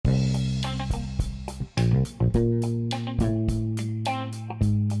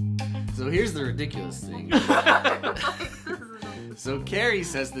So here's the ridiculous thing. So Carrie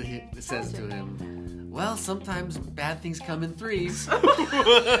says to him, well, sometimes bad things come in threes. What?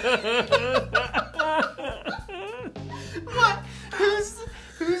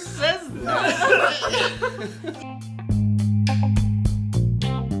 Who says that?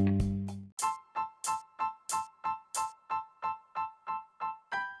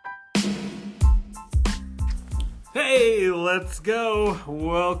 Hey, let's go.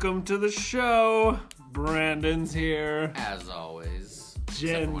 Welcome to the show. Brandon's here. As always.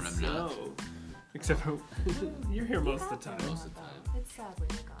 Jen's Except for when I'm not. Except for you're here most of the time. Most of the time. It's sad when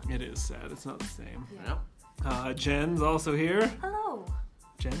you're gone. It is sad. It's not the same. Yep. Jen's also here. Hello.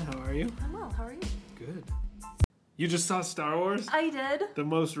 Jen, how are you? I'm well. How are you? Good. You just saw Star Wars? I did. The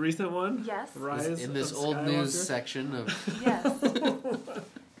most recent one? Yes. Rise In this of old Skywalker? news section of... Yes.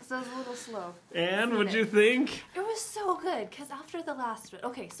 So I was a little slow. And what'd you think? It was so good because after the last one.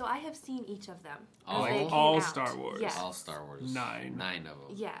 Okay, so I have seen each of them. All- as they came all out. Star Wars. Yes. All Star Wars. 9. 9 of them.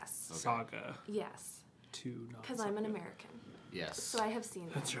 Yes. Saga. Yes. 2. not Because I'm an Saga. American. Yes. So I have seen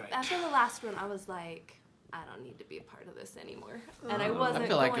them. That's right. After the last one, I was like, I don't need to be a part of this anymore. And I wasn't I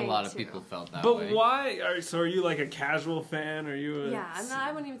feel like a going lot of to. people felt that But way. why? So are you like a casual fan? Are you a... Yeah,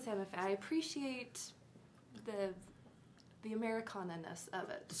 I wouldn't even say I'm a fan. I appreciate the Americana-ness of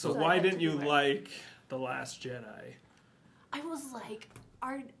it. So I why had to didn't be you there. like The Last Jedi? I was like,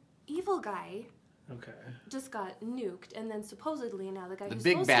 our evil guy Okay. just got nuked, and then supposedly now the guy The who's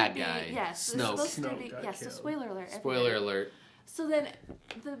big supposed bad to be, guy, yes, is Snoke. supposed to Snoke be, got yes. So killed. spoiler alert. Spoiler everybody. alert. So then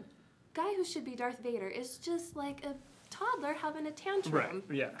the guy who should be Darth Vader is just like a toddler having a tantrum. Right,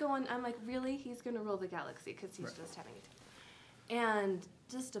 yeah. Going, I'm like, really? He's gonna rule the galaxy because he's Right. just having a tantrum. And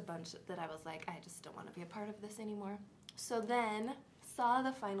just a bunch that I was like, I just don't want to be a part of this anymore. So then saw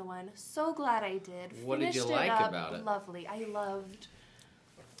the final one. So glad I did. What did you Finished like up about it? Lovely. I loved.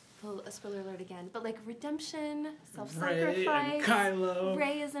 Well, a spoiler alert again, but like redemption, Rey self-sacrifice. and Kylo.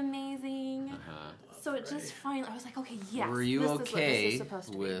 Rey is amazing. Uh-huh. So it just finally, I was like, okay, yes. Were you this is what this okay is supposed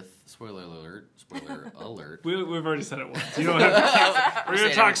to be. with spoiler alert? Spoiler alert. We've already said it once. You don't have to, we're Say going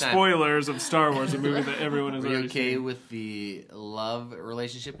it to talk every time. spoilers of Star Wars, a movie that everyone has Were you already okay seen. with the love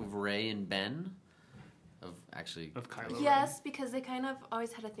relationship with Rey and Ben? Of actually, Of Kylo Yes, because they kind of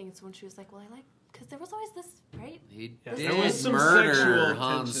always had a thing. So when she was like, well, I like, because there was always this, right? he Yeah, did there was some murder sexual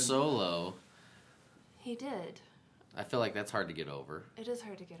Han tension. Solo. He did. I feel like that's hard to get over. It is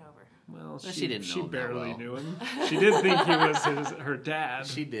hard to get over. Well, she didn't know She him that barely well. knew him. She did think he was her dad.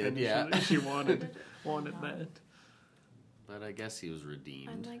 She did, and yeah. She wanted that. But I guess he was And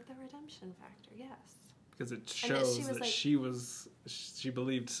redeemed. like the redemption factor, yes. Because it And that shows she was that like- she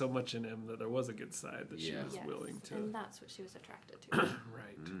believed so much in him that there was a good side that she Yeah. was Yes. willing to. And that's what she was attracted to.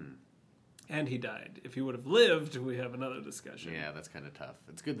 Right. Mm. And he died. If he would have lived, we have another discussion. Yeah, that's kind of tough.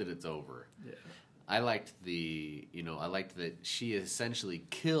 It's good that it's over. Yeah. I liked I liked that she essentially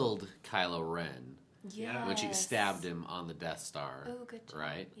killed Kylo Ren Yes. when she stabbed him on the Death Star. Oh, good job.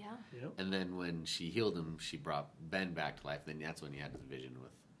 Right? Yeah. Yep. And then when she healed him, she brought Ben back to life. Then that's when he had his vision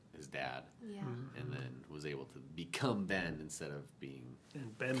with his dad, Yeah. and then was able to become Ben instead of being.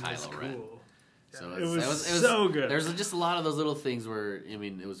 And Ben was Kylo cool. Ren. Yeah, So it was so good. There's just a lot of those little things where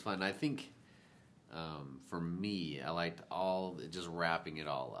it was fun. I think for me, I liked just wrapping it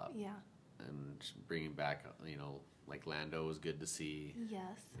all up Yeah. and bringing back. Like Lando was good to see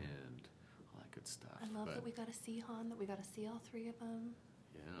Yes. and all that good stuff. I love but, that we got to see Han, that we got to see all three of them,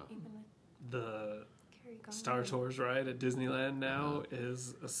 Yeah. even with The Carrie gone. Star Tours ride at Disneyland now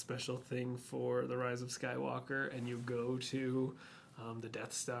is a special thing for The Rise of Skywalker, and you go to the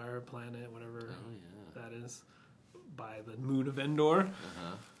Death Star planet, whatever Oh yeah. that is, by the moon of Endor.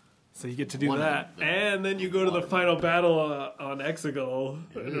 Uh-huh. So you get to do One of that, them. and then you go to the One. final battle on Exegol,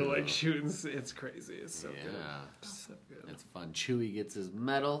 and they're Ew. like shooting. It's crazy. It's so good. Yeah. So good. It's fun. Chewie gets his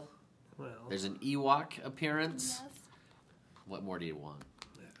medal. Well, There's an Ewok appearance. Yes. What more do you want?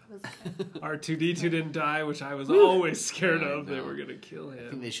 It was good. R2D2 didn't die, which I was always scared I of. They know. were gonna kill I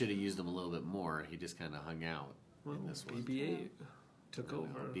think him. they should have used him a little bit more. He just kind of hung out Well, in this one. BB-8 took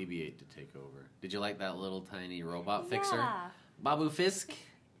over. BB-8 to take over. Did you like that little tiny robot fixer? Yeah. Babu Fisk?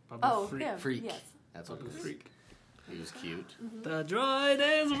 Babu Oh, Freak. him. Freak. Yes. That's what it Babu was. Freak. He was cute. The droid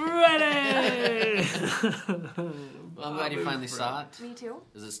is ready. Well, I'm glad you Babu finally Freak. saw it. Me too.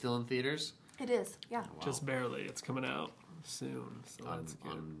 Is it still in theaters? It is. Yeah. Wow. Just barely. It's coming out soon, so on, that's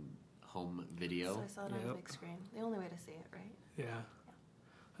good. on home video. So I saw it on Yep. the big screen. The only way to see it, right? Yeah.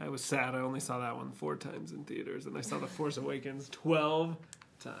 I was sad. I only saw that one 4 times in theaters, and I saw The Force Awakens 12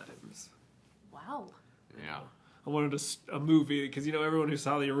 times. Wow. Yeah. I wanted a movie because everyone who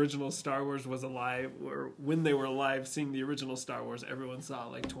saw the original Star Wars was alive, or when they were alive seeing the original Star Wars, everyone saw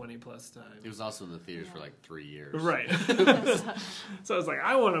it like 20 plus times. It was also in the theaters for like 3 years. Right. So I was like,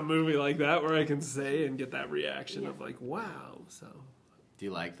 I want a movie like that where I can say and get that reaction of like, wow. So. Do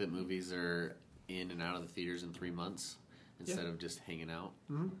you like that movies are in and out of the theaters in 3 months instead of just hanging out?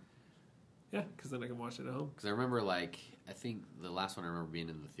 Mm-hmm. Yeah, because then I can watch it at home. Because I remember, like, I think the last one I remember being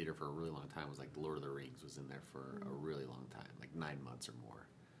in the theater for a really long time was like Lord of the Rings was in there for a really long time, like 9 months or more.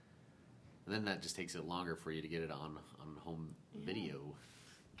 And then that just takes it longer for you to get it on home video.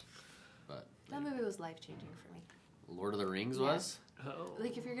 But That movie was life-changing for me. Lord of the Rings Yeah. was? Oh.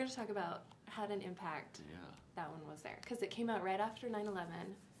 Like, if you're going to talk about had an impact, Yeah. that one was there. Because it came out right after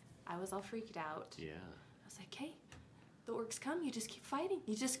 9/11. I was all freaked out. Yeah. I was like, hey, the orcs come, you just keep fighting.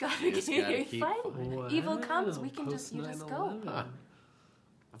 You just gotta, You just gotta keep keep fighting. fighting. Evil comes, we can just, you just go. Post-9/11.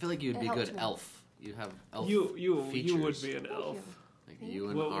 I feel like you'd It be a helped good me. elf. You have elf You features. would be an Thank elf. you. Like Thank you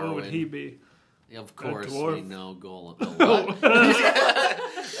and What Arwen. would he be? Yeah, of course, dwarf? we know Golem. Oh, what?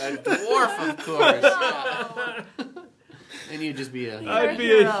 A dwarf, of course. Oh, And you'd just be a... he's I'd our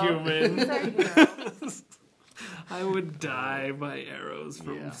be a hero. human. He's our hero. I would die by arrows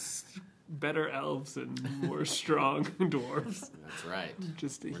from Yeah. better elves and more strong dwarves. That's right.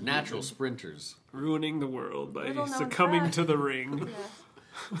 Just a We're human. natural sprinters. Ruining the world by Little known succumbing fact. to the ring.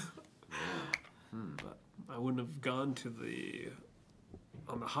 Yeah. But I wouldn't have gone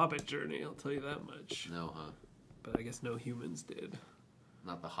on the Hobbit journey, I'll tell you that much. No, huh? But I guess no humans did.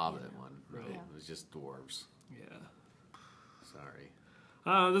 Not the Hobbit one. Right. Yeah. It was just dwarves. Yeah. Sorry.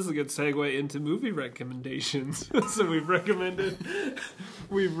 This is a good segue into movie recommendations. So we've recommended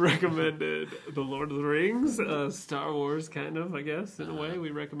The Lord of the Rings, Star Wars, kind of, I guess, in a way. We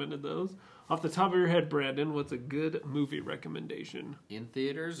recommended those. Off the top of your head, Brandon, what's a good movie recommendation? In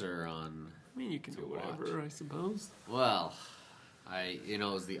theaters or on... I mean, you can do whatever, watch. I suppose. Well, it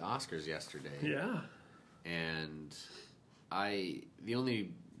was the Oscars yesterday. Yeah. And I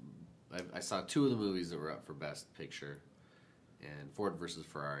saw two of the movies that were up for Best Picture. And Ford versus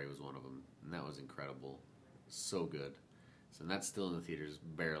Ferrari was one of them. And that was incredible. So good. So that's still in the theaters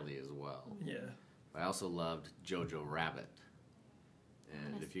barely as well. Yeah. But I also loved Jojo Rabbit.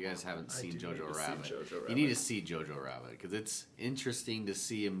 And if you guys haven't I seen do need Jojo to see Rabbit, Jojo you Rabbit. need to see Jojo Rabbit because it's interesting to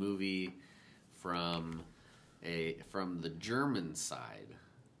see a movie from the German side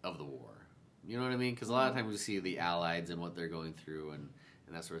of the war. You know what I mean? Because a lot of times we see the Allies and what they're going through and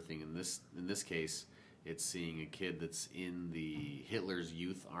that sort of thing. In this case, it's seeing a kid that's in the Hitler's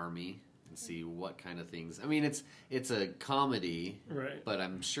Youth Army and see what kind of things. I mean, it's a comedy, Right. but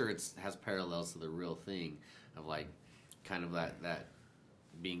I'm sure it has parallels to the real thing of like kind of that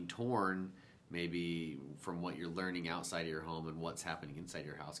being torn maybe from what you're learning outside of your home and what's happening inside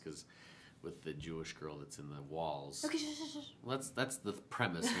your house because with the Jewish girl that's in the walls. Okay, shush. Well, that's the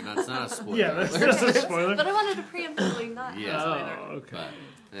premise. It's not a spoiler. Yeah, that's just a spoiler. But I wanted to preemptively not Yeah. have a spoiler. Oh, okay.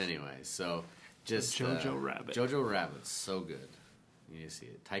 But anyway, so just Jojo Rabbit. Jojo Rabbit's so good. You need to see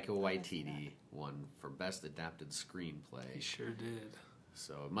it. Taika Waititi won for Best Adapted He Screenplay, sure did.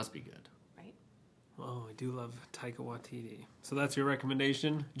 so it must be good. Right? Oh, I do love Taika Waititi. So that's your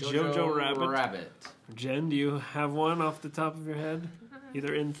recommendation? Jojo Rabbit. Jen, do you have one off the top of your head?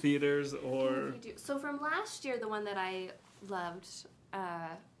 Either in theaters or... So from last year, the one that I loved, I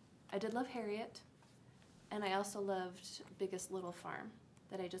did love Harriet, and I also loved Biggest Little Farm,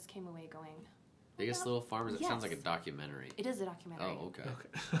 that I just came away going. Biggest Little Farm? It sounds like a Yes. documentary. It is a documentary. Oh, okay.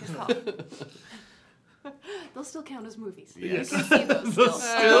 Good call. They'll still count as movies. Yes. You can see those They'll still.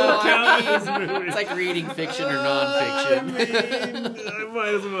 still count as movies. It's like reading fiction or I nonfiction. mean, I might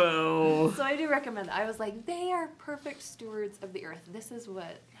as well. So I do recommend that. I was like, they are perfect stewards of the earth. This is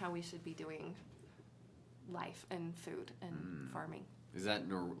how we should be doing life and food and farming. Is that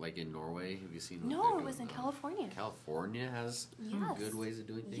like in Norway? Have you seen? what No, they're it doing was in now? California. California has Yes. good ways of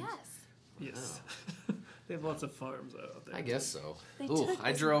doing things. Yes. Yes. They have lots of farms out there. I guess so. They Ooh, took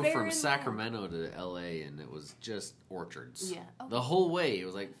I this drove from barren Sacramento to LA and it was just orchards. Yeah. Oh. The whole way, it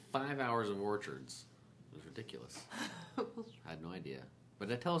was like 5 hours of orchards. It was ridiculous. I had no idea.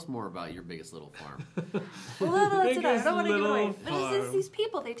 But tell us more about your Biggest Little Farm. Well, no, that's it. I Biggest don't want to give it away. Little But it's just Farm. these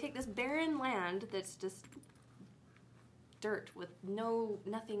people. They take this barren land that's just dirt with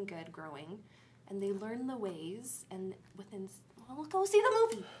nothing good growing, and they learn the ways. And within Well, go see the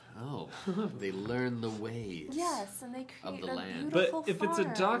movie. Oh, they learn the ways. Yes, and they Of create the a land. beautiful But if it's a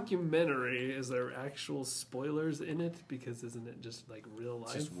farm. documentary, is there actual spoilers in it? Because isn't it just like real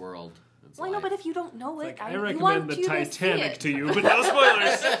life? It's just world. It's Well, I know, life. but if you don't know it, Like, I you recommend want the you Titanic to to you, but no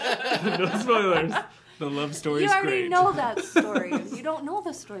spoilers. No spoilers. The love story You is already great. know that story. You don't know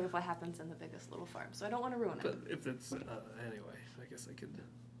the story of what happens in the biggest little farm, so I don't want to ruin it. But if it's anyway, I guess I could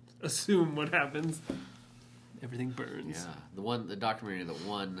assume what happens. Everything burns. Yeah, the documentary that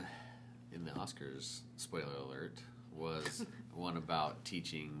won in the Oscars, spoiler alert, was one about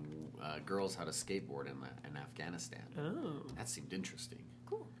teaching girls how to skateboard in Afghanistan. Oh. That seemed interesting.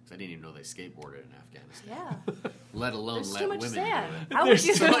 Cool. Because I didn't even know they skateboarded in Afghanistan. Yeah. Let alone There's let too much women sand. do it. How would There's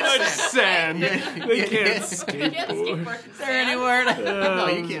you so much sand. They can't You can't skateboard. skateboard in Is there sand. anywhere? No,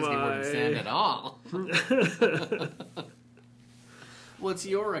 you Oh, can't skateboard in my. sand at all. What's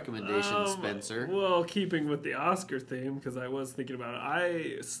your recommendation, Spencer? Well, keeping with the Oscar theme, because I was thinking about it,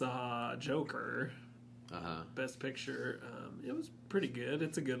 I saw Joker, Best Picture. It was pretty good.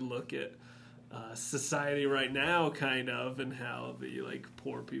 It's a good look at society right now, kind of, and how the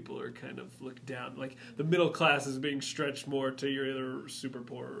poor people are kind of looked down. Like the middle class is being stretched more to you're either super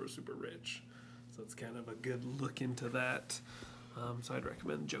poor or super rich. So it's kind of a good look into that. So I'd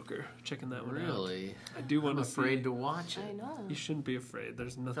recommend Joker. Checking that one out. Really? I do want I'm to afraid to watch it. I know. You shouldn't be afraid.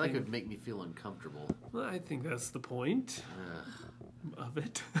 There's I nothing. feel like it would make me feel uncomfortable. Well, I think that's the point of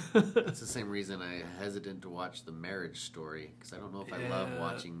it. It's the same reason I'm hesitant to watch The Marriage Story, because I don't know if I love Yeah,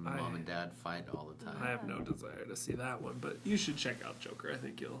 watching mom and dad fight all the time. I have no desire to see that one, but you should check out Joker. I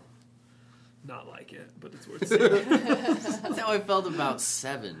think you'll not like it, but it's worth seeing. That's how I felt about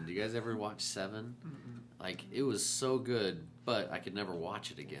Seven. Do you guys ever watch Seven? Like, it was so good, but I could never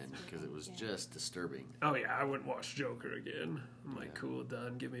watch it again because it was just disturbing. Oh yeah, I wouldn't watch Joker again. I'm like, cool,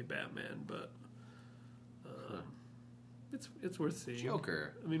 done. Give me Batman, but it's worth seeing.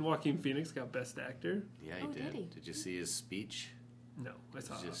 Joker. I mean, Joaquin Phoenix got Best Actor. Yeah, he Oh, did. did he? Did you see his speech? No, I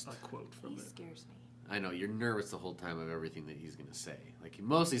saw Just- a quote from He it. scares me. I know, you're nervous the whole time of everything that he's going to say. Like, he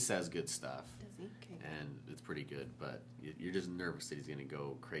mostly says good stuff, Does he? Okay. and it's pretty good, but you're just nervous that he's going to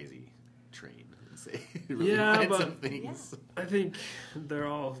go crazy train and say really Yeah, offensive but- things. I think they're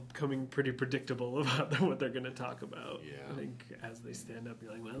all coming pretty predictable about what they're going to talk about. Yeah. I think as they stand up,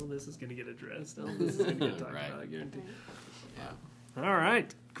 you're like, well, this is going to get addressed. Oh, this is going to get talked Right. about, I guarantee. Yeah. All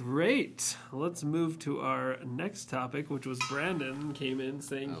right, great. Let's move to our next topic, which was Brandon came in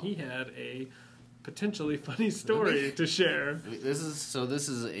saying he had a potentially funny story to share. This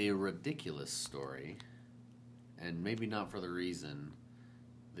is a ridiculous story, and maybe not for the reason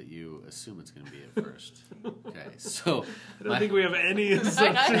that you assume it's going to be at first. Okay, so I don't think we have any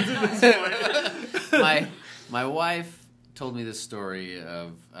assumptions at this point. my wife told me this story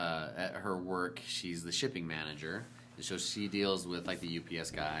of at her work. She's the shipping manager, and so she deals with like the UPS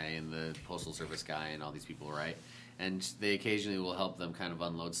guy and the postal service guy and all these people, right? And they occasionally will help them kind of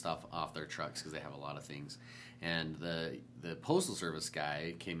unload stuff off their trucks because they have a lot of things. And the postal service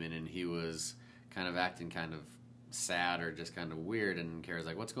guy came in and he was kind of acting kind of sad or just kind of weird. And Kara's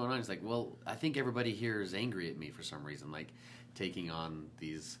like, "What's going on?" He's like, "Well, I think everybody here is angry at me for some reason, like taking on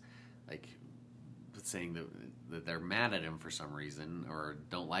these, like saying that they're mad at him for some reason or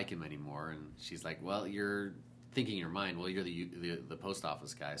don't like him anymore." And she's like, "Well, you're thinking in your mind, well, you're the post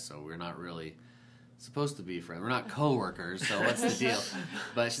office guy, so we're not really supposed to be friends. We're not coworkers, so what's the deal?"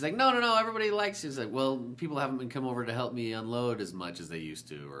 But she's like, no, everybody likes you. She's like, well, people haven't been come over to help me unload as much as they used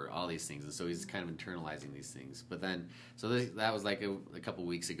to, or all these things. And so he's kind of internalizing these things. But then, that was like a couple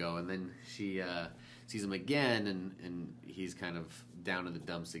weeks ago, and then she sees him again, and he's kind of down in the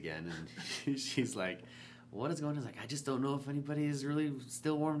dumps again, and she's like, "What is going on?" He's like, "I just don't know if anybody is really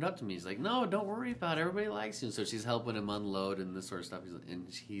still warmed up to me." He's like, "No, don't worry about it. Everybody likes you." And so she's helping him unload and this sort of stuff. And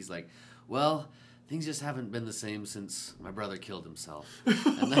he's like, "Well, things just haven't been the same since my brother killed himself."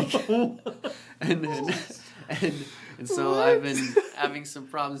 And like, and so What? I've been having some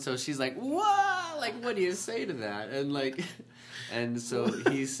problems. So she's like, "What? Like, what do you say to that?" And so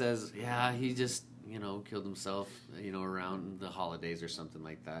he says, "Yeah, he just, killed himself, around the holidays or something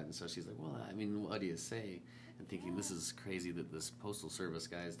like that." And so she's like, "Well, I mean, what do you say?" And thinking, this is crazy that this postal service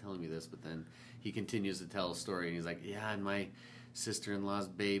guy is telling me this. But then he continues to tell a story, and he's like, "Yeah, and my sister-in-law's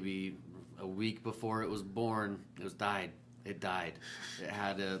baby, a week before it was born, it died. It died. It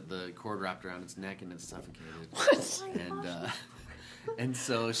had the cord wrapped around its neck and it suffocated." What? And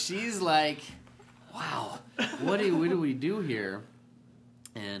so she's like, "Wow, what do we do here?"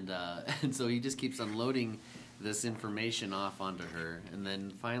 And so he just keeps unloading this information off onto her, and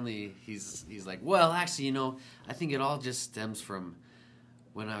then finally he's like, "Well, actually, I think it all just stems from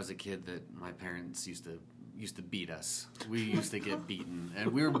when I was a kid that my parents used to, used to beat us. We used to get beaten,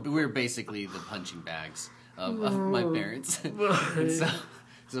 and we were basically the punching bags of my parents. And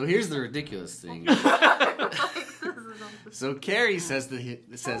so here's the ridiculous thing. So Carrie says to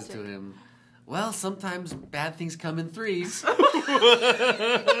him, "Well, sometimes bad things come in threes."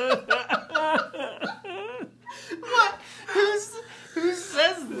 What? Who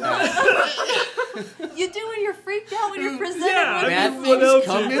says that? You do when you're freaked out, when you're presented with bad things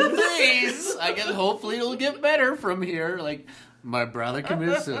come in threes. I guess hopefully it'll get better from here. Like, my brother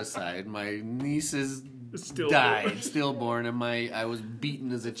committed suicide. My niece is stillborn, and I was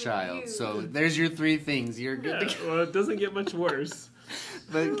beaten as a child. So there's your 3 things. You're good to go. Well, it doesn't get much worse.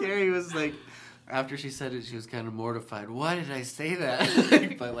 But Carrie was like, after she said it, she was kind of mortified. Why did I say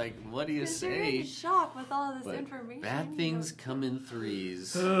that? But like, what do you say? You're in shock with all this information. Bad things come in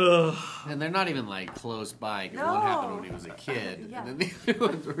threes. And they're not even like close by. Because one happened when he was a kid. Yeah. And then the other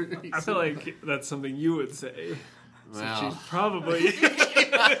ones were I feel like that's something you would say. Well, So she probably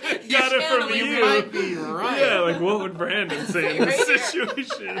got it from you. You might be right. Yeah, like what would Brandon say in this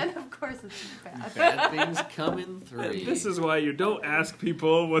situation? And of course it's bad. Bad things come in threes. This is why you don't ask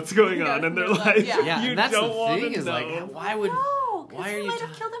people what's going on in their life. Yeah. And that's don't the want thing to is know. like, why would... No, because Why are he you might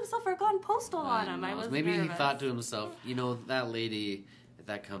have killed himself or gone postal on him. I was Maybe nervous. he thought to himself, that lady at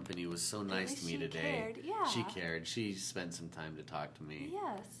that company was so nice to me she today. cared, yeah. She cared. She spent some time to talk to me.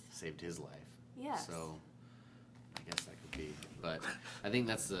 Yes. Saved his life. Yes. So, I guess that could be. But I think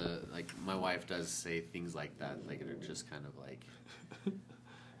that's my wife does say things like that. Like, they're just kind of like,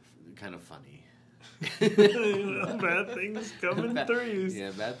 kind of funny. Bad things come in threes.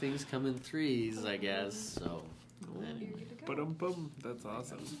 Yeah, bad things come in threes, I guess. So, anyway. Ba-dum-bum. That's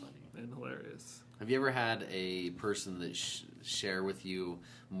awesome. That's funny. And hilarious. Have you ever had a person that share with you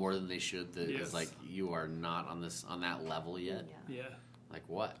more than they should that is like, you are not on that level yet? Yeah. Like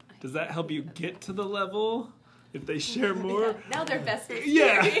what? Does that help you get to the level? If they share more? Now they're besties.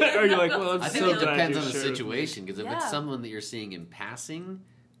 Yeah. Or you're like, well, I'm I think so it glad depends you on the shared with me. situation, because if it's someone that you're seeing in passing,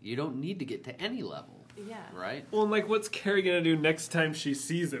 you don't need to get to any level. Yeah. Right? Well, and like, what's Carrie gonna do next time she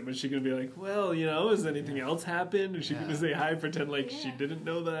sees him? Is she gonna be like, well, has anything else happened? Is she gonna say hi, pretend like she didn't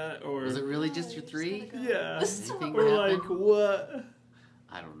know that? Or is it really just your 3? Yeah. Anything Or happen? like, what?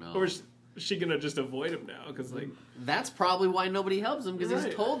 I don't know. Or is she gonna just avoid him now? Because like, that's probably why nobody helps him, because Right.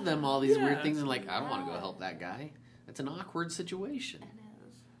 he's told them all these weird Yeah. things, and like, I don't want to go help that guy. It's an awkward situation.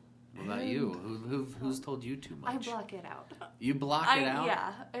 What about you? Who's told you too much? I block it out. You block it out?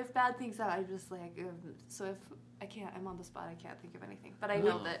 Yeah. If bad things out, I just like. So if I can't, I'm on the spot. I can't think of anything. But I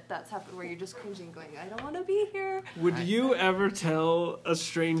know that that's happened where you're just cringing, going, I don't want to be here. would you ever tell a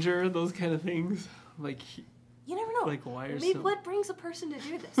stranger those kind of things? Like, You never know. Like, why are Maybe some... what brings a person to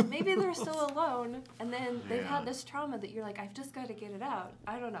do this? Maybe they're so alone, and then they've Yeah. had this trauma that you're like, I've just got to get it out.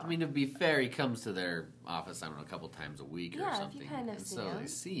 I don't know. I mean, to be fair, he comes to their office, I don't know, a couple times a week Yeah, or if you something. kind of And see so him. they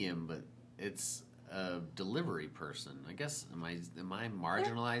see him, but it's a delivery person. I guess, am I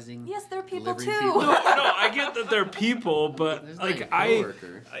marginalizing yes, they're people delivery too. people? No, I get that they're people, but There's like not a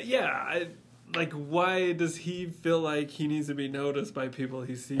coworker. like, why does he feel like he needs to be noticed by people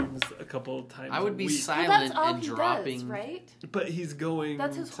he sees a couple times? I would be a week? Well, silent that's all and he dropping. does, right? But he's going.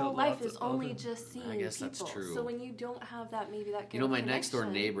 That's his to whole life lots is of only other- just seeing I guess people. that's true. So when you don't have that, maybe that. You know, my kind of next door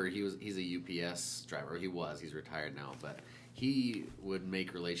connection- neighbor, he's a UPS driver. He's retired now, but he would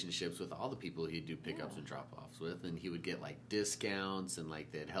make relationships with all the people he'd do pickups and drop-offs with, and he would get like discounts, and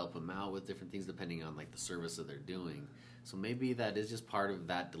like they'd help him out with different things depending on like the service that they're doing. So maybe that is just part of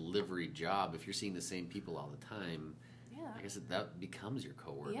that delivery job. If you're seeing the same people all the time, I guess that becomes your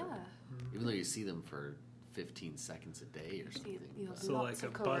coworker. Yeah. Even though you see them for 15 seconds a day or something. So like a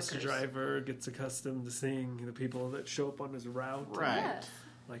bus driver gets accustomed to seeing the people that show up on his route. Right. Yes.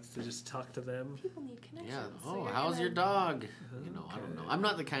 Likes to just talk to them. People need connections. Yeah. so Oh, you're how's gonna- your dog? I don't know. I'm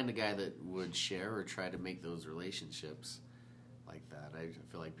not the kind of guy that would share or try to make those relationships like that. I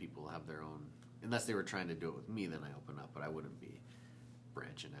feel like people have their own. Unless they were trying to do it with me, then I open up. But I wouldn't be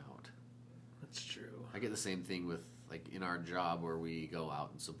branching out. That's true. I get the same thing with like in our job where we go out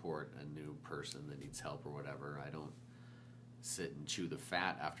and support a new person that needs help or whatever. I don't sit and chew the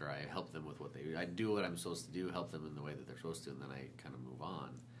fat after I help them with what they do. I do what I'm supposed to do, help them in the way that they're supposed to, and then I kind of move on.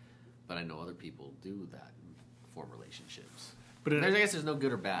 But I know other people do that, form relationships. But I guess there's no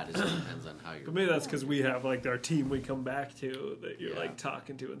good or bad. It just depends on how you're. But maybe that's because we have like our team we come back to that you're Yeah. like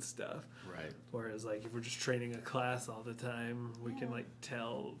talking to and stuff. Right. Whereas like if we're just training a class all the time, we can like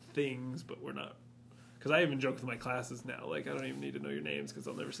tell things, but we're not. Because I even joke with my classes now, like I don't even need to know your names because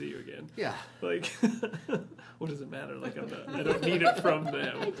I'll never see you again. Yeah. Like, what does it matter? Like I don't need it from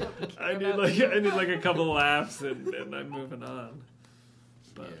them. I need like a couple laughs and I'm moving on.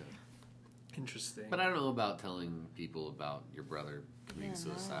 But Interesting. But I don't know about telling people about your brother committing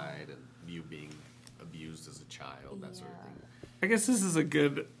suicide and you being abused as a child, that sort of thing. I guess this is a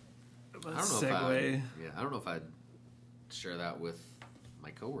good segue. I don't know if I'd share that with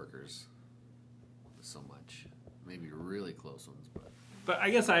my coworkers so much. Maybe really close ones, But I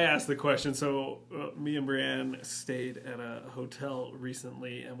guess I asked the question. So me and Brienne stayed at a hotel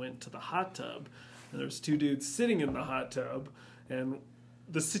recently and went to the hot tub. And there was 2 dudes sitting in the hot tub. And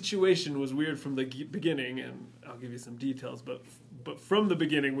the situation was weird from the beginning. And I'll give you some details. But from the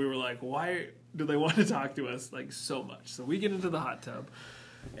beginning, we were like, why do they want to talk to us like so much? So we get into the hot tub.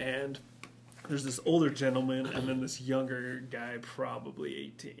 And there's this older gentleman and then this younger guy, probably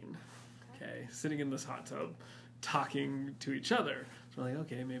 18. Okay, sitting in this hot tub, talking to each other. So we're like,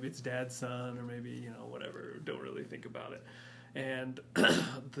 okay, maybe it's dad's son, or maybe, whatever. Don't really think about it. And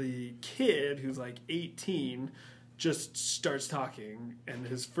the kid, who's like 18, just starts talking, and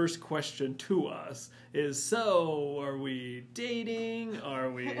his first question to us is, so, are we dating? Are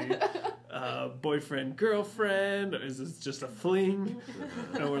we boyfriend, girlfriend? Or is this just a fling?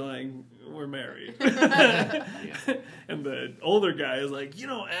 And we're like, we're married. And the older guy is like, you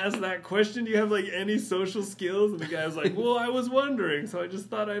don't ask that question. Do you have like any social skills? And the guy's like, well, I was wondering, so I just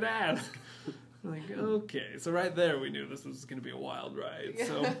thought I'd ask. I'm like, okay. So right there we knew this was going to be a wild ride.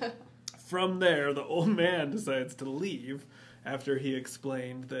 So from there, the old man decides to leave after he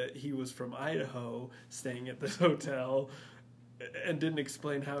explained that he was from Idaho, staying at this hotel, and didn't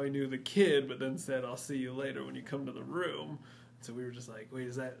explain how he knew the kid, but then said, I'll see you later when you come to the room. So we were just like, wait,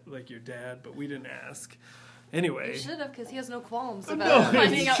 is that like your dad? But we didn't ask. Anyway. You should have, because he has no qualms about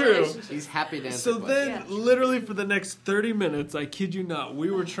finding out relationships. He's happy to answer So then, literally for the next 30 minutes, I kid you not, we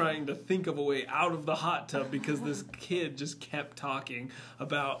were trying to think of a way out of the hot tub because this kid just kept talking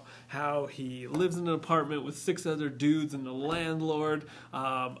about how he lives in an apartment with 6 other dudes and the landlord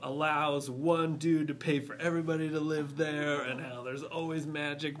allows one dude to pay for everybody to live there, and how there's always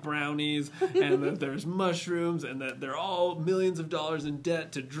magic brownies and that there's mushrooms and that they're all millions of dollars in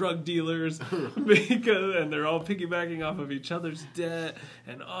debt to drug dealers and they're all piggybacking off of each other's debt,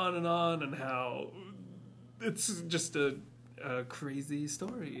 and on how it's just a crazy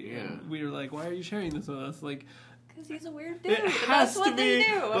story. Yeah. And we were like, why are you sharing this with us? Like, because he's a weird dude. it has That's to be what they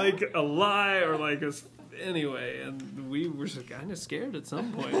do. like a lie or like a... Anyway, and we were kind of scared at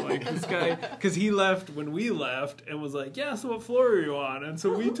some point. Like, this guy, because he left when we left and was like, yeah, so what floor are you on? And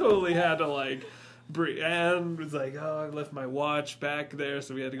so we totally had to like... Brienne was like, oh, I left my watch back there,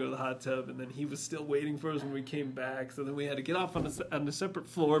 so we had to go to the hot tub, and then he was still waiting for us when we came back, so then we had to get off on a separate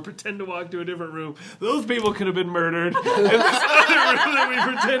floor, pretend to walk to a different room. Those people could have been murdered in this other room that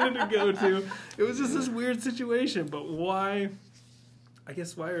we pretended to go to. It was just this weird situation, but why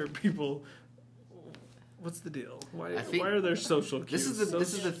are people... What's the deal? Why are there social cues?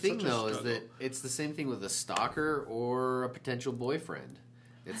 This is the thing, though, is that it's the same thing with a stalker or a potential boyfriend.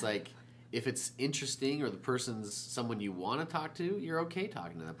 It's like... if it's interesting or the person's someone you want to talk to, you're okay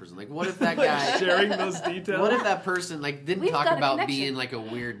talking to that person. Like, what if that guy... sharing those details? What if that person, like, didn't We've talk got a about connection. being, like, a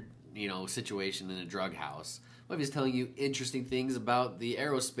weird, situation in a drug house? What if he's telling you interesting things about the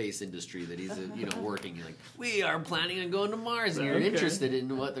aerospace industry that he's, working? You're like, we are planning on going to Mars, and you're interested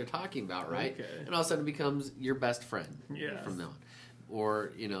in what they're talking about, right? Okay. And all of a sudden it becomes your best friend Yes. from now on.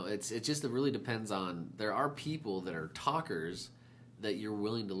 Or, it really depends on... There are people that are talkers that you're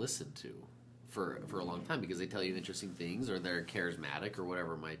willing to listen to for a long time because they tell you interesting things or they're charismatic or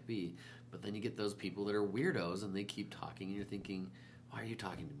whatever it might be. But then you get those people that are weirdos and they keep talking and you're thinking, why are you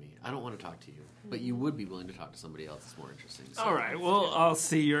talking to me? I don't want to talk to you. But you would be willing to talk to somebody else that's more interesting. So. All right, well, I'll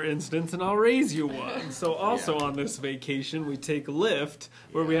see your instance and I'll raise you one. So also on this vacation, we take Lyft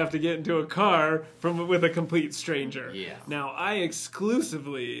where we have to get into a car with a complete stranger. Yeah. Now, I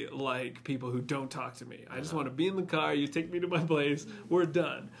exclusively like people who don't talk to me. I just want to be in the car, you take me to my place, we're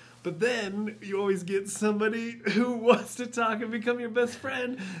done. But then you always get somebody who wants to talk and become your best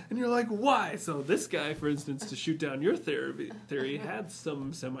friend, and you're like, why? So this guy, for instance, to shoot down your theory, had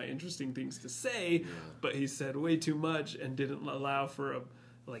some semi-interesting things to say, but he said way too much and didn't allow for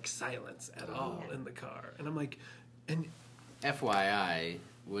silence at all in the car. And I'm like, and FYI,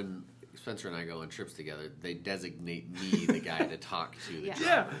 when Spencer and I go on trips together, they designate me the guy to talk to the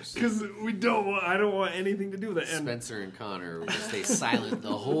drivers. because I don't want anything to do with it. And Spencer and Connor will just stay silent the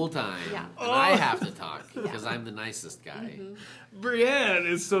whole time, and Oh. I have to talk because I'm the nicest guy. Brienne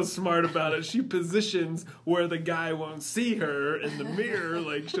is so smart about it. She positions where the guy won't see her in the mirror.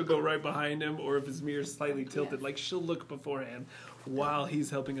 Like, she'll go right behind him, or if his mirror's slightly tilted, like, she'll look beforehand while he's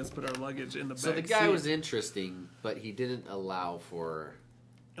helping us put our luggage in the back So the guy seat. was interesting, but he didn't allow for...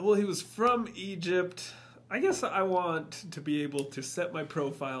 Well, he was from Egypt. I guess I want to be able to set my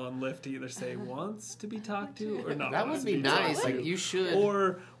profile on Lyft to either say wants to be talked to or not. That would be nice. Like you should.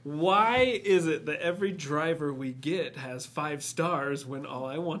 Or why is it that every driver we get has 5 stars when all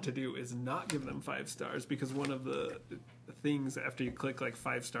I want to do is not give them 5 stars? Because one of the things after you click like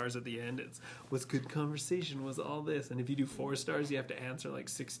 5 stars at the end, it's was good conversation, was all this, and if you do 4 stars, you have to answer like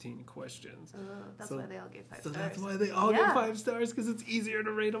 16 questions. That's why they all get 5 stars. That's why they all get 5 stars, because it's easier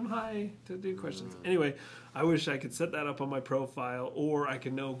to rate them high to do questions. Anyway, I wish I could set that up on my profile, or I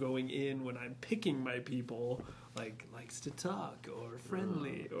could know going in when I'm picking my people, like likes to talk or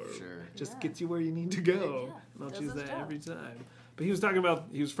friendly or just gets you where you need to go. Yeah. And I'll choose that every time. But he was talking about,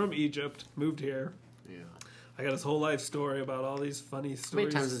 he was from Egypt, moved here. Yeah. I got his whole life story about all these funny stories. How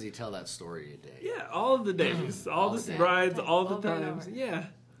many times does he tell that story a day? Yeah, all of the days, all the rides, all the times. Yeah.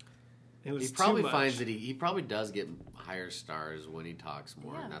 It was he probably finds that he probably does get higher stars when he talks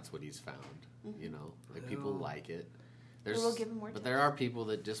more, and that's what he's found. You know, like people like it. We'll give him more but there are people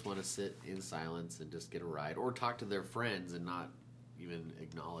that just want to sit in silence and just get a ride, or talk to their friends and not even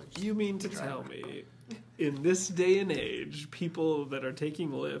acknowledge. You mean to tell me, in this day and age, people that are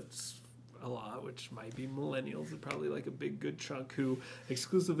taking lifts a lot, which might be millennials, and probably like a big good chunk who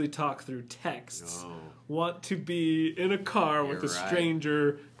exclusively talk through texts, want to be in a car with a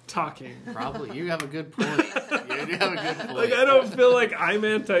stranger talking? Probably. You have a good point. You do have a good point. Like, I don't feel like I'm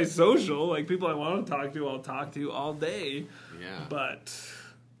antisocial. Like, people I want to talk to, I'll talk to all day. Yeah. But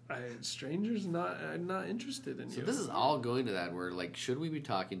strangers, I'm not interested in you. So this is all going to that where, like, should we be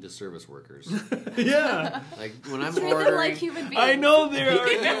talking to service workers? Yeah. Like, when I'm Treat ordering... them like human beings. I know they are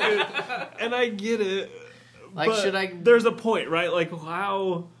human, and I get it. Like, but should I... There's a point, right? Like,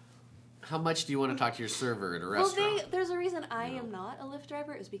 how much do you want to talk to your server at a restaurant? Well, there's a reason I am not a Lyft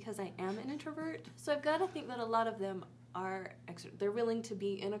driver is because I am an introvert. So I've got to think that a lot of them are they're willing to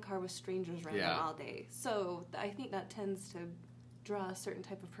be in a car with strangers around them all day. So I think that tends to draw a certain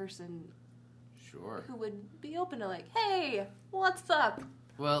type of person who would be open to like, hey, what's up?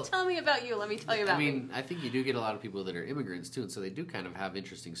 Well, tell me about you. Let me tell you about me. I mean, I think you do get a lot of people that are immigrants too, and so they do kind of have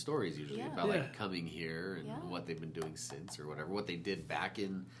interesting stories usually about like coming here and what they've been doing since or whatever, what they did back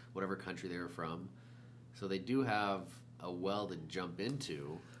in whatever country they were from. So they do have a well to jump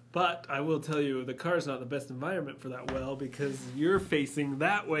into. But I will tell you, the car is not the best environment for that well because you're facing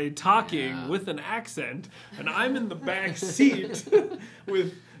that way talking with an accent, and I'm in the back seat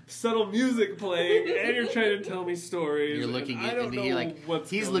with subtle music playing, and you're trying to tell me stories. You're looking at, and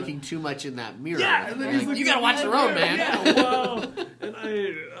he he's looking too much in that mirror. Yeah, and then he's like, you gotta watch the road, man. Yeah, well, and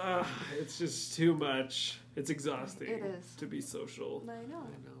it's just too much. It's exhausting. It is to be social. I know.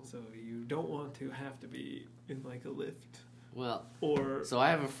 So you don't want to have to be in like a lift. Well, or so I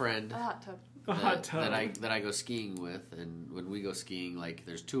have a friend, a hot tub. that I go skiing with, and when we go skiing, like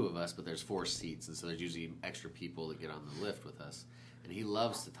there's 2 of us, but there's 4 seats, and so there's usually extra people that get on the lift with us. And he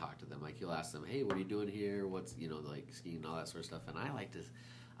loves to talk to them. Like he'll ask them, "Hey, what are you doing here? What's like skiing and all that sort of stuff." And I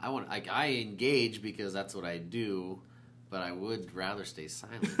engage because that's what I do, but I would rather stay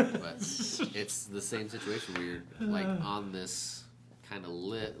silent. But it's the same situation where you're like on this kind of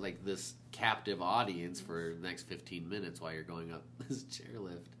like this captive audience for the next 15 minutes while you're going up this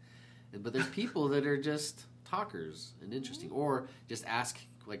chairlift. But there's people that are just talkers and interesting, or just ask.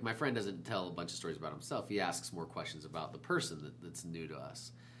 Like, my friend doesn't tell a bunch of stories about himself. He asks more questions about the person that's new to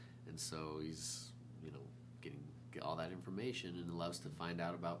us. And so he's, getting all that information and loves to find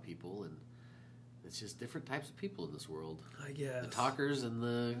out about people. And it's just different types of people in this world. I guess. The talkers and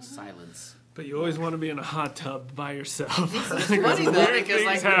the silence. But you always want to be in a hot tub by yourself. It's funny, though, because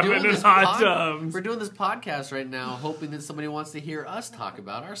like we're doing this podcast right now hoping that somebody wants to hear us talk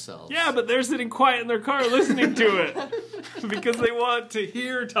about ourselves. Yeah, but they're sitting quiet in their car listening to it because they want to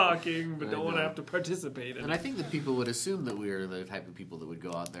hear talking but don't want to have to participate in it. And I think that people would assume that we are the type of people that would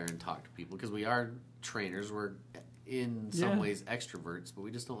go out there and talk to people because we are trainers. We're in some ways extroverts, but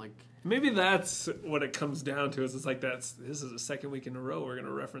we just don't like... Maybe that's what it comes down to. Is it's like this is the second week in a row we're going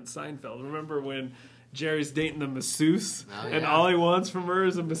to reference Seinfeld. Remember when Jerry's dating the masseuse, and all he wants from her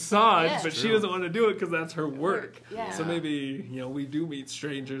is a massage, but she doesn't want to do it because that's her work. Yeah. So maybe we do meet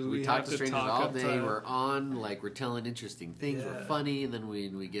strangers. We talk to strangers all day. We're on, we're telling interesting things. We're funny, and then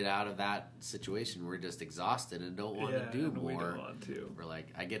when we get out of that situation, we're just exhausted and don't want to do more. We don't want to. We're like,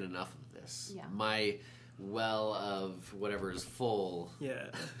 I get enough of this. Yeah. My well of whatever is full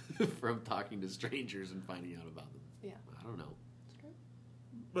from talking to strangers and finding out about them. Yeah. I don't know.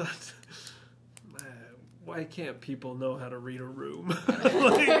 But why can't people know how to read a room?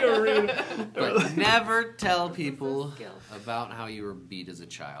 But never tell people about how you were beat as a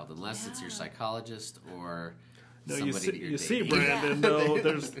child unless it's your psychologist or No, somebody you see, Brandon. No,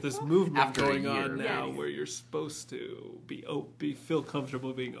 there's this movement After a going year. on now Yes. where you're supposed to feel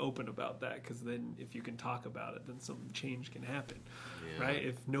comfortable being open about that, because then if you can talk about it, then some change can happen, Yeah. right?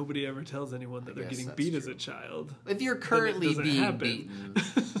 If nobody ever tells anyone that they're guess getting that's beat as true. a child, If you're then it currently doesn't being happen. beaten,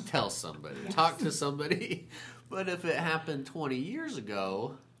 tell somebody. Talk to somebody. But if it happened 20 years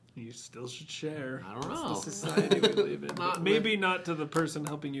ago, you still should share. I don't That's know. the society we live in. Not Maybe not to the person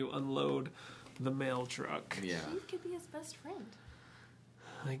helping you unload the mail truck. yeah. He could be his best friend.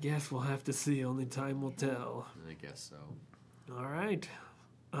 I guess we'll have to see. Only time will tell. I guess so. All right.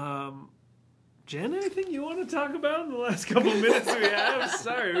 Jen, anything you want to talk about in the last couple of minutes we have?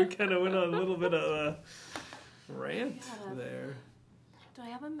 Sorry, we kind of went on a little bit of a rant Yeah. there. Do I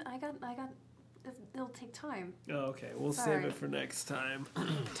have him? I got. It'll take time. Oh, okay, we'll Sorry. save it for next time.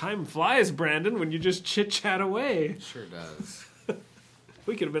 Time flies, Brandon, when you just chit-chat away. Sure does.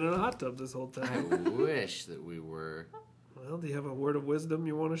 We could have been in a hot tub this whole I time. wish that we were. Well, do you have a word of wisdom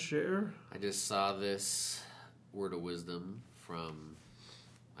you want to share? I just saw this word of wisdom from,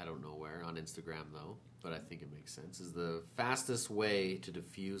 I don't know where, on Instagram though, but I think it makes sense. Is the fastest way to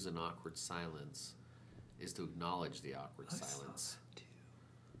diffuse an awkward silence is to acknowledge the awkward silence.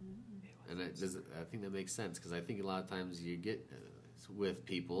 And I think that makes sense, because I think a lot of times you get with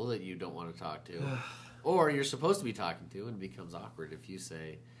people that you don't want to talk to, or you're supposed to be talking to, and it becomes awkward if you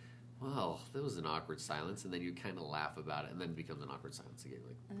say, well, there was an awkward silence, and then you kind of laugh about it, and then it becomes an awkward silence again.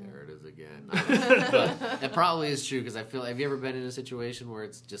 Like, there it is again. But it probably is true, because I feel, have you ever been in a situation where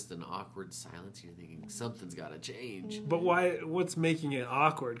it's just an awkward silence? You're thinking, something's got to change. But why? What's making it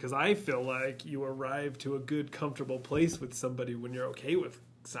awkward? Because I feel like you arrive to a good, comfortable place with somebody when you're okay with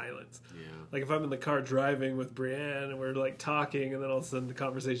silence. Yeah. Like if I'm in the car driving with Brienne and we're like talking, and then all of a sudden the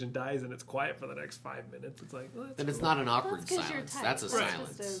conversation dies and it's quiet for the next 5 minutes, it's like, well, that's Then it's cool. not an awkward That's 'cause you're silence. tight. That's a Right.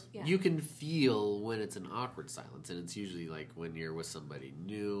 silence. Just a- yeah. You can feel when it's an awkward silence, and it's usually like when you're with somebody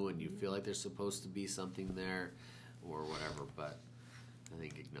new and you feel like there's supposed to be something there or whatever. But I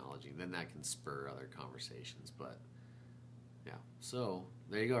think acknowledging, then that can spur other conversations. But yeah, so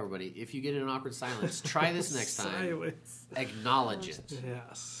there you go, everybody. If you get in an awkward silence, try this next time. Silence. Acknowledge it.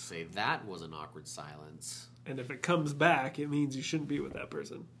 Yes. Say that was an awkward silence. And if it comes back, it means you shouldn't be with that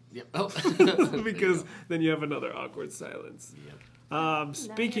person. Yep. Oh. Because then you have another awkward silence. Yep.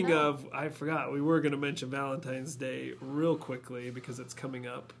 Speaking know. of, I forgot, we were going to mention Valentine's Day real quickly because it's coming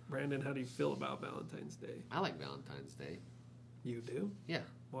up. Brandon, how do you feel about Valentine's Day? I like Valentine's Day. You do? Yeah.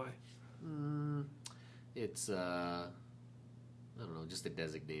 Why? It's I don't know, just a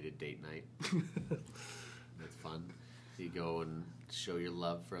designated date night. That's fun. You go and show your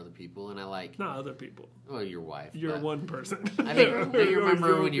love for other people, and I like, Not other people. well, your wife. You're but one person. I think, do you remember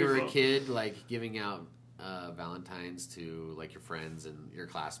You're when you were a people. kid, like giving out Valentines to like your friends and your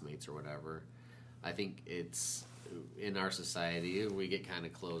classmates or whatever? I think it's in our society we get kind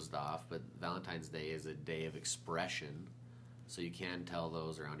of closed off, but Valentine's Day is a day of expression, so you can tell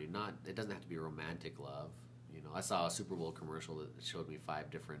those around you. Not, it doesn't have to be romantic love. You know, I saw a Super Bowl commercial that showed me 5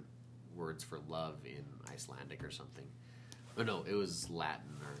 different words for love in Icelandic or something. Oh no, it was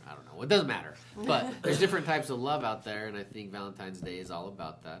Latin or I don't know. It doesn't matter. But there's different types of love out there, and I think Valentine's Day is all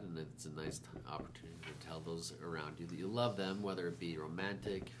about that, and it's a nice opportunity to tell those around you that you love them, whether it be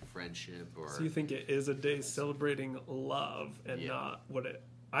romantic, friendship, or... So you think it is a day celebrating love and Yeah. not what it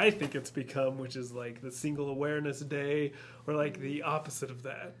I think it's become, which is like the Single Awareness Day or like the opposite of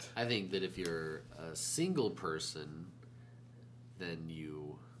that. I think that if you're a single person, then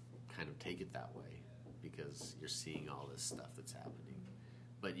you kind of take it that way because you're seeing all this stuff that's happening.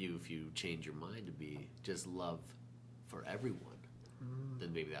 But if you change your mind to be just love for everyone,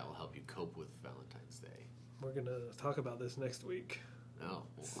 then maybe that will help you cope with Valentine's Day. We're going to talk about this next week. Oh,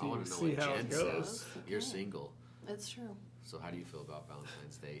 See- I want to know see what how Jen it goes. says. You're single. It's true. So how do you feel about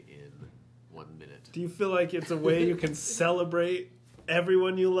Valentine's Day in 1 minute? Do you feel like it's a way you can celebrate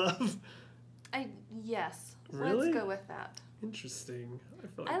everyone you love? Yes. Really? Let's go with that. Interesting. I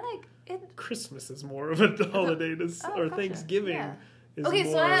feel like I like it. Christmas is more of a holiday to, or gotcha. Thanksgiving Yeah. is Okay,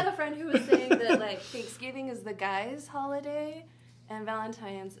 more... so I had a friend who was saying that like Thanksgiving is the guy's holiday and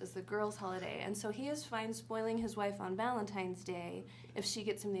Valentine's is the girl's holiday. And so he is fine spoiling his wife on Valentine's Day if she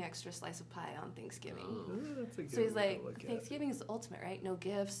gets him the extra slice of pie on Thanksgiving. That's a good So he's way to like, look at it. Thanksgiving is the ultimate, right? No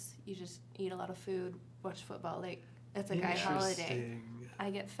gifts. You just eat a lot of food, watch football. Like, it's a guy holiday. Interesting. I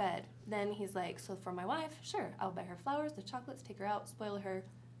get fed. Then he's like, so for my wife, sure, I'll buy her flowers, the chocolates, take her out, spoil her.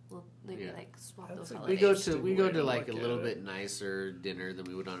 We'll maybe Yeah. like swap That's those a- We holidays. go to Interesting way to like a look little at it. bit nicer dinner than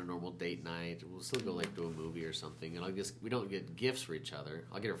we would on a normal date night. We'll still go like to a movie or something, and we don't get gifts for each other.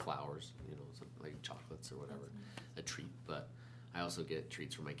 I'll get her flowers, some, like chocolates or whatever, a treat. But I also get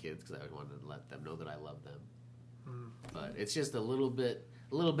treats for my kids because I wanted to let them know that I love them. But it's just a little bit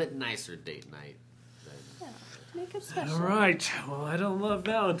nicer date night. Make it special. All right. Well, I don't love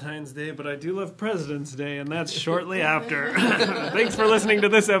Valentine's Day, but I do love President's Day, and that's shortly after. Thanks for listening to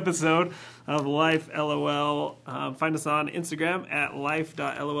this episode of Life LOL. Find us on Instagram at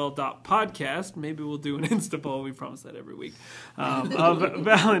life.lol.podcast. Maybe we'll do an Insta poll. We promise that every week. Of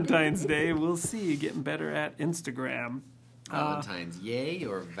Valentine's Day. We'll see you getting better at Instagram. Valentine's yay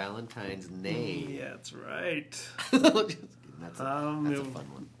or Valentine's nay? Yeah, that's right. That's a fun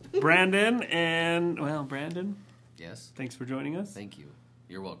one. Brandon. Yes? Thanks for joining us. Thank you.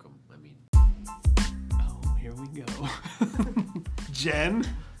 You're welcome. Oh, here we go. Jen,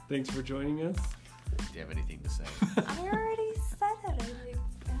 thanks for joining us. Do you have anything to say? I already said it.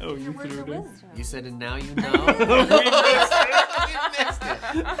 You threw it in. You said, and now you know? You missed it.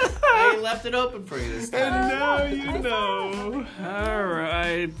 I left it open for you this time. And now you know. All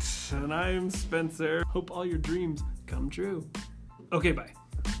right. And I'm Spencer. Hope all your dreams come true. Okay, bye.